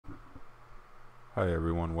Hi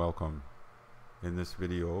everyone, welcome. In this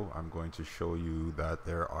video, I'm going to show you that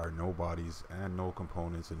there are no bodies and no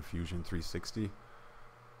components in Fusion 360.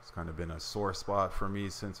 It's kind of been a sore spot for me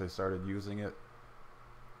since I started using it,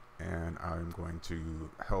 and I'm going to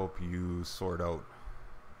help you sort out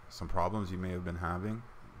some problems you may have been having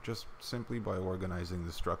just simply by organizing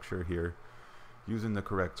the structure here, using the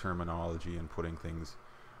correct terminology and putting things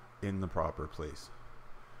in the proper place.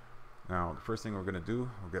 Now, the first thing we're going to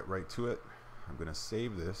do, we'll get right to it. I'm going to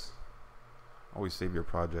save this. Always save your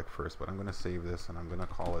project first, but I'm going to save this and I'm going to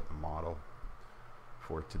call it the model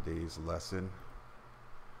for today's lesson.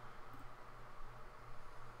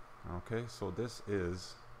 Okay, so this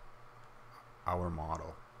is our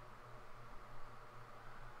model.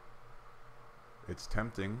 It's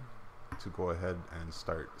tempting to go ahead and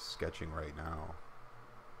start sketching right now,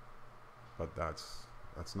 but that's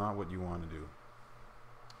not what you want to do.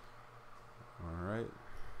 All right.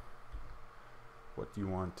 What you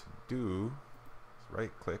want to do is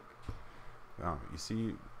right click. Now you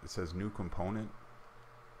see it says new component.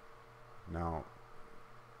 Now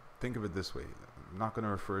think of it this way. I'm not going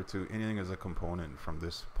to refer to anything as a component from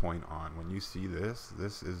this point on. When you see this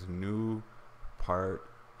is new part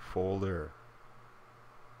folder.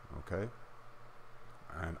 Okay,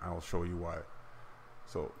 and I'll show you why.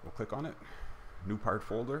 So we'll click on it, new part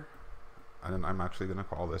folder, and then I'm actually going to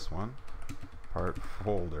call this one part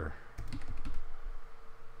folder.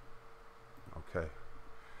 Okay,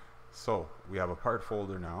 so we have a part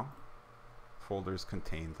folder now. Folders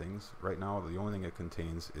contain things. Right now, the only thing it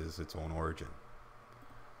contains is its own origin.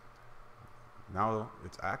 Now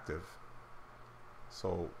it's active.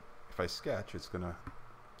 So if I sketch, it's going to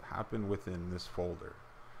happen within this folder.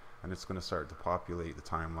 And it's going to start to populate the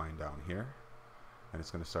timeline down here. And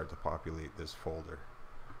it's going to start to populate this folder.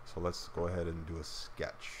 So let's go ahead and do a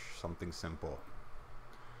sketch, something simple.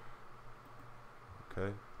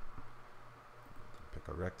 Okay. Pick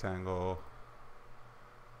a rectangle,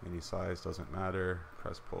 any size, doesn't matter.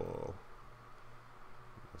 Press pull.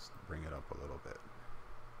 Let's bring it up a little bit.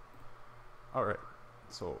 All right,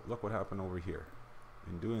 so look what happened over here.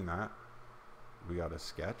 In doing that, we got a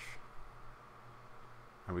sketch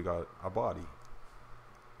and we got a body.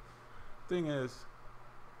 Thing is,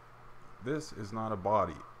 this is not a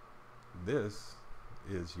body. This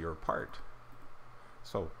is your part.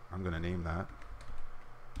 So I'm going to name that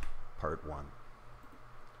part 1.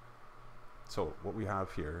 So what we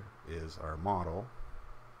have here is our model.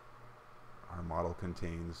 Our model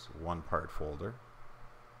contains one part folder.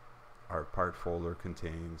 Our part folder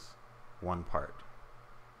contains one part.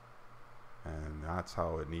 And that's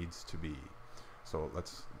how it needs to be. So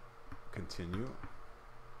let's continue.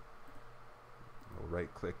 We'll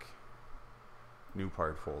right click, new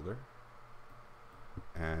part folder.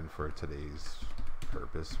 And for today's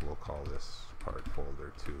purpose, we'll call this part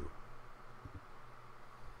folder 2.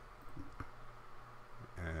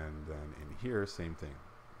 And then in here, same thing,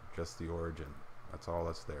 just the origin. That's all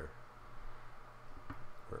that's there.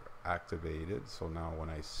 We're activated, so now when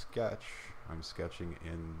I sketch, I'm sketching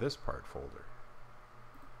in this part folder.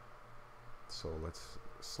 So let's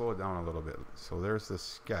slow it down a little bit. So there's the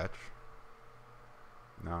sketch.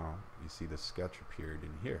 Now you see the sketch appeared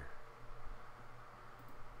in here.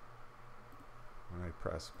 When I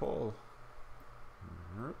press pull,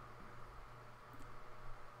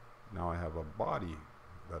 now I have a body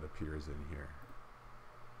that appears in here.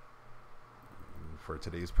 And for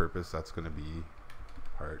today's purpose, that's going to be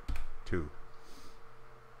part 2.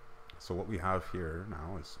 So what we have here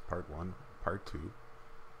now is part 1, part 2.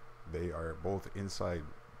 They are both inside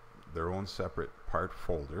their own separate part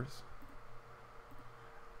folders.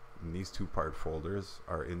 And these two part folders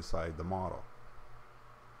are inside the model.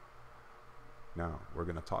 Now we're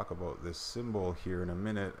going to talk about this symbol here in a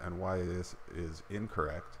minute and why this is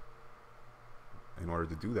incorrect. In order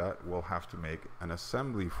to do that, we'll have to make an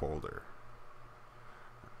assembly folder.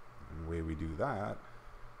 And the way we do that,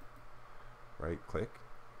 right click.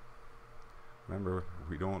 Remember,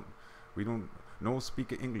 we don't no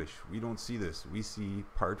speak English. We don't see this. We see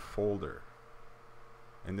part folder.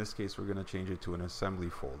 In this case, we're going to change it to an assembly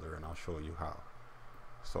folder, and I'll show you how.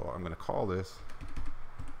 So I'm going to call this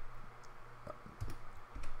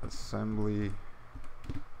assembly.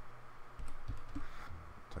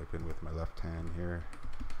 Type in with my left hand here,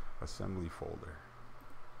 assembly folder.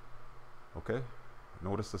 Okay,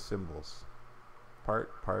 notice the symbols,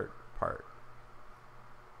 part, part, part.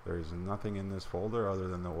 There's nothing in this folder other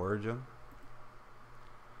than the origin.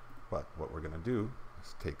 But what we're going to do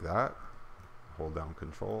is take that, hold down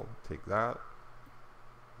control, take that,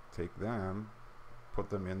 take them, put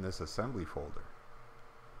them in this assembly folder.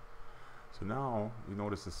 So now you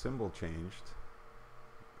notice the symbol changed.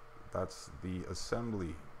 That's the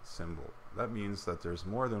assembly symbol. That means that there's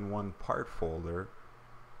more than one part folder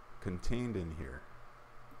contained in here,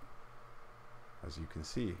 as you can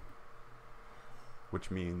see, which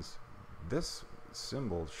means this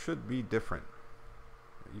symbol should be different.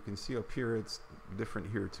 You can see up here it's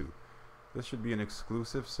different here too. This should be an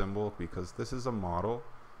exclusive symbol because this is a model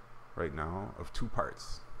right now of two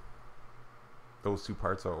parts. Those two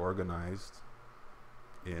parts are organized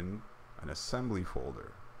in an assembly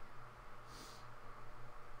folder.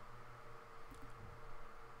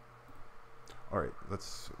 All right,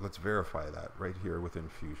 let's verify that right here within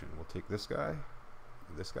Fusion. We'll take this guy,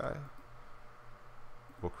 and this guy.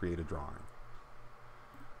 We'll create a drawing.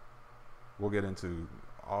 We'll get into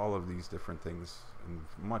all of these different things in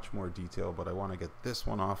much more detail, but I want to get this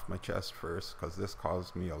one off my chest first because this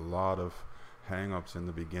caused me a lot of hang-ups in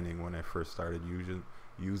the beginning when I first started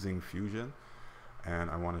using Fusion, and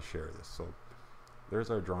I want to share this. So there's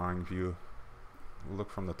our drawing view. We'll look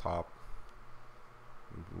from the top,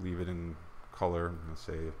 leave it in color, and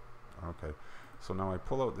say okay. So now I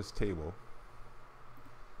pull out this table,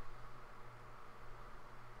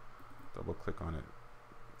 double click on it.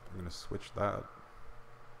 I'm going to switch that,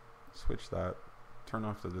 turn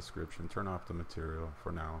off the description, turn off the material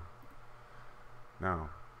for now. Now,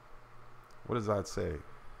 what does that say? It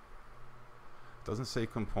doesn't say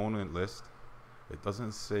component list. It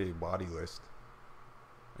doesn't say body list.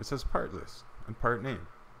 It says part list and part name,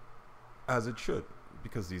 as it should,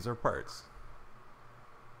 because these are parts.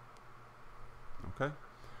 Okay,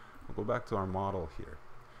 we'll go back to our model here.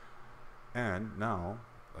 And now,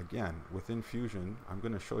 again, within Fusion, I'm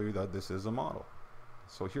going to show you that this is a model.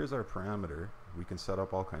 So here's our parameter. We can set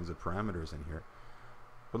up all kinds of parameters in here.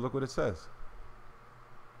 But look what it says.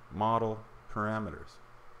 Model parameters.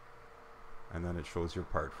 And then it shows your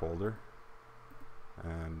part folder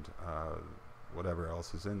and whatever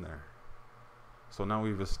else is in there. So now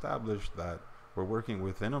we've established that we're working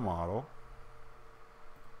within a model.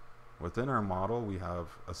 Within our model, we have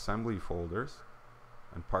assembly folders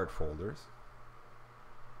and part folders.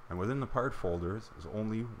 And within the part folders is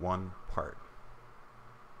only one part.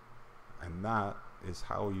 And that is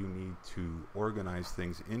how you need to organize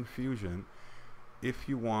things in Fusion. If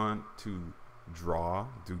you want to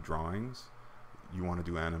do drawings, you want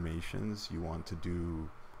to do animations, you want to do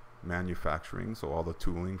manufacturing, so all the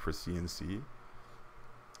tooling for CNC,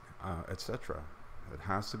 etc. It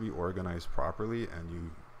has to be organized properly, and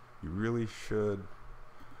you really should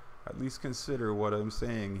at least consider what I'm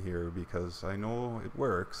saying here, because I know it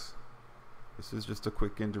works. This is just a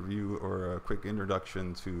quick interview or a quick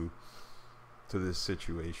introduction to this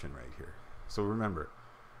situation right here. So remember,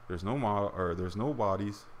 there's no model, or there's no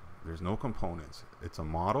bodies, there's no components. It's a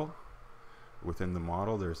model. Within the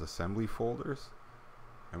model there's assembly folders,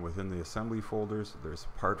 and within the assembly folders there's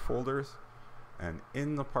part folders, and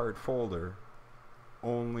in the part folder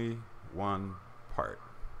only one part.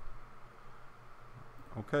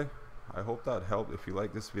 Okay, I hope that helped. If you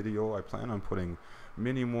like this video, I plan on putting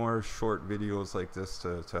many more short videos like this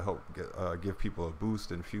to help give people a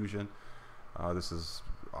boost in Fusion. This is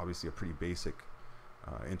obviously a pretty basic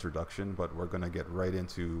introduction, but we're going to get right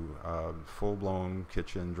into full-blown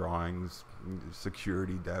kitchen drawings,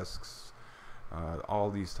 security desks,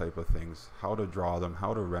 all these type of things, how to draw them,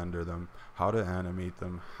 how to render them, how to animate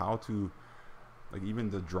them, how to, like, even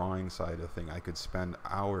the drawing side of thing. I could spend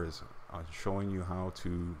hours showing you how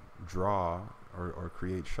to draw or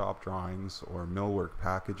create shop drawings or millwork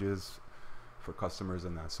packages for customers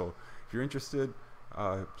and that. So if you're interested,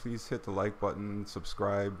 please hit the like button,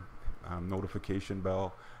 subscribe, notification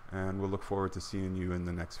bell, and we'll look forward to seeing you in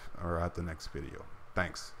the next, or at the next video.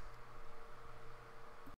 Thanks.